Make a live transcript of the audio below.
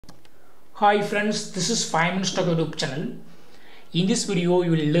Hi friends, this is 5 Minutes Tech YouTube channel. In this video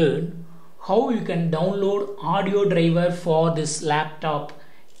you will learn how you can download audio driver for this laptop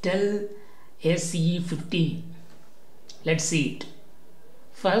Dell G5. Let's see it.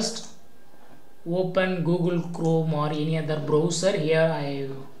 First, open Google Chrome or any other browser. Here I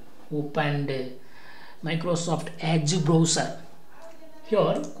opened Microsoft Edge browser.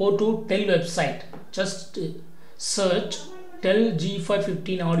 Here go to Dell website. Just search Dell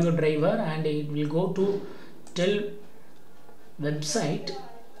G5 audio driver and it will go to Dell website.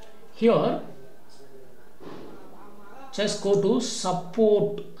 Here just go to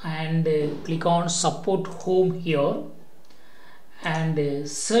support and click on support home here and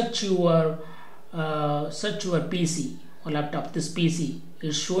search your PC or laptop. This PC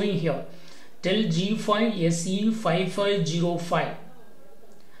is showing here Dell G5 SE5505.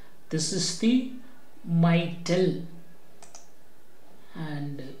 This is the my Dell,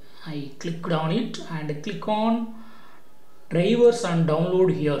 and I clicked on it and click on drivers and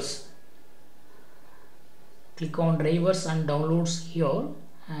download here. Click on drivers and downloads here,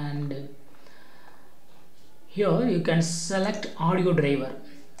 and here you can select audio driver.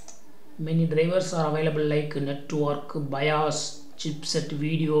 Many drivers are available like network, BIOS, chipset,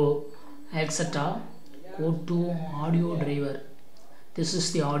 video, etc. Go to audio driver. This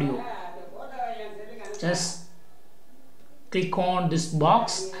is the audio. Just click on this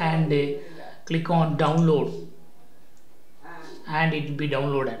box and click on download and it will be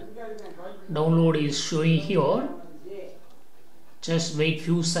downloaded. Download is showing here. Just wait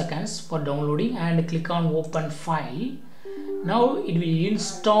few seconds for downloading and click on open file. Now it will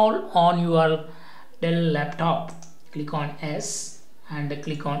install on your Dell laptop. Click on S and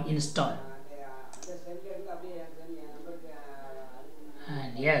click on install.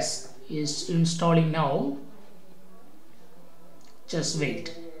 And yes, it's installing now. Just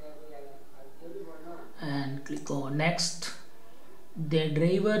wait and click on next. The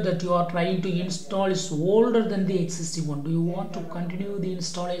driver that you are trying to install is older than the existing one. Do you want to continue the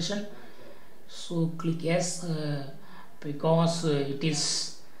installation? So click yes, because it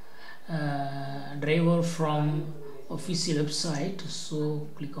is driver from official website. So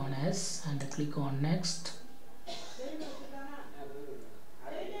click on yes and click on next.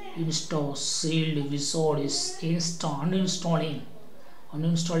 Install sealed wizard is uninstalling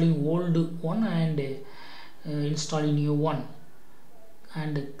old one and installing new one.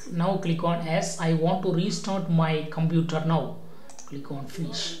 And now click on yes, I want to restart my computer now. Click on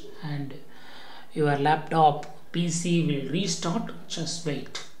finish and your laptop PC will restart. Just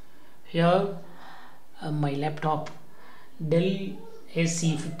wait. Here my laptop Dell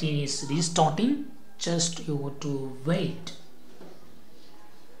G5 is restarting. Just you have to wait.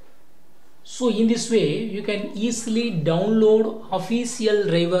 So in this way you can easily download official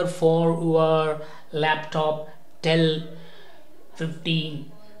driver for your laptop Dell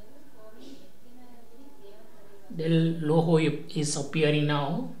 15. Dell logo is appearing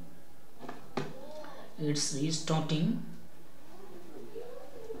now. It's restarting.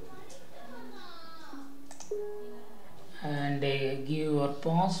 And give your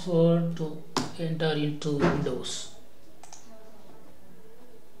password to enter into Windows.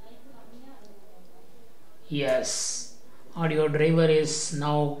 Yes, audio driver is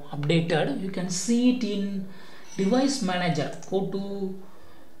now updated. You can see it in device manager. Go to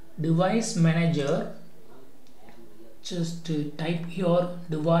device manager. Just type here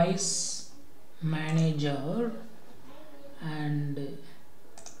device manager and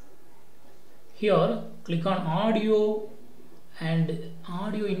here click on audio and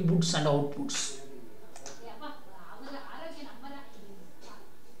audio inputs and outputs.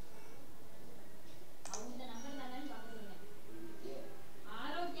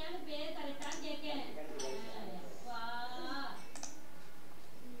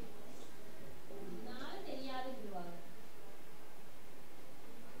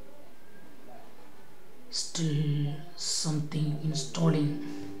 Still something installing.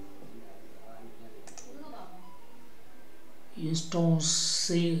 Install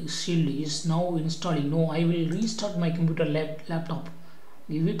shield is now installing. No, I will restart my computer laptop.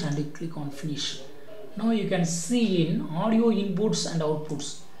 Give it and click on finish. Now you can see in audio inputs and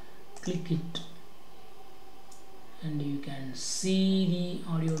outputs. Click it and you can see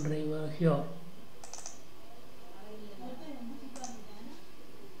the audio driver here.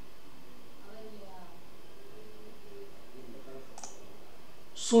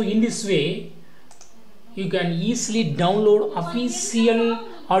 So in this way you can easily download official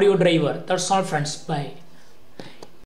audio driver. That's all friends. Bye.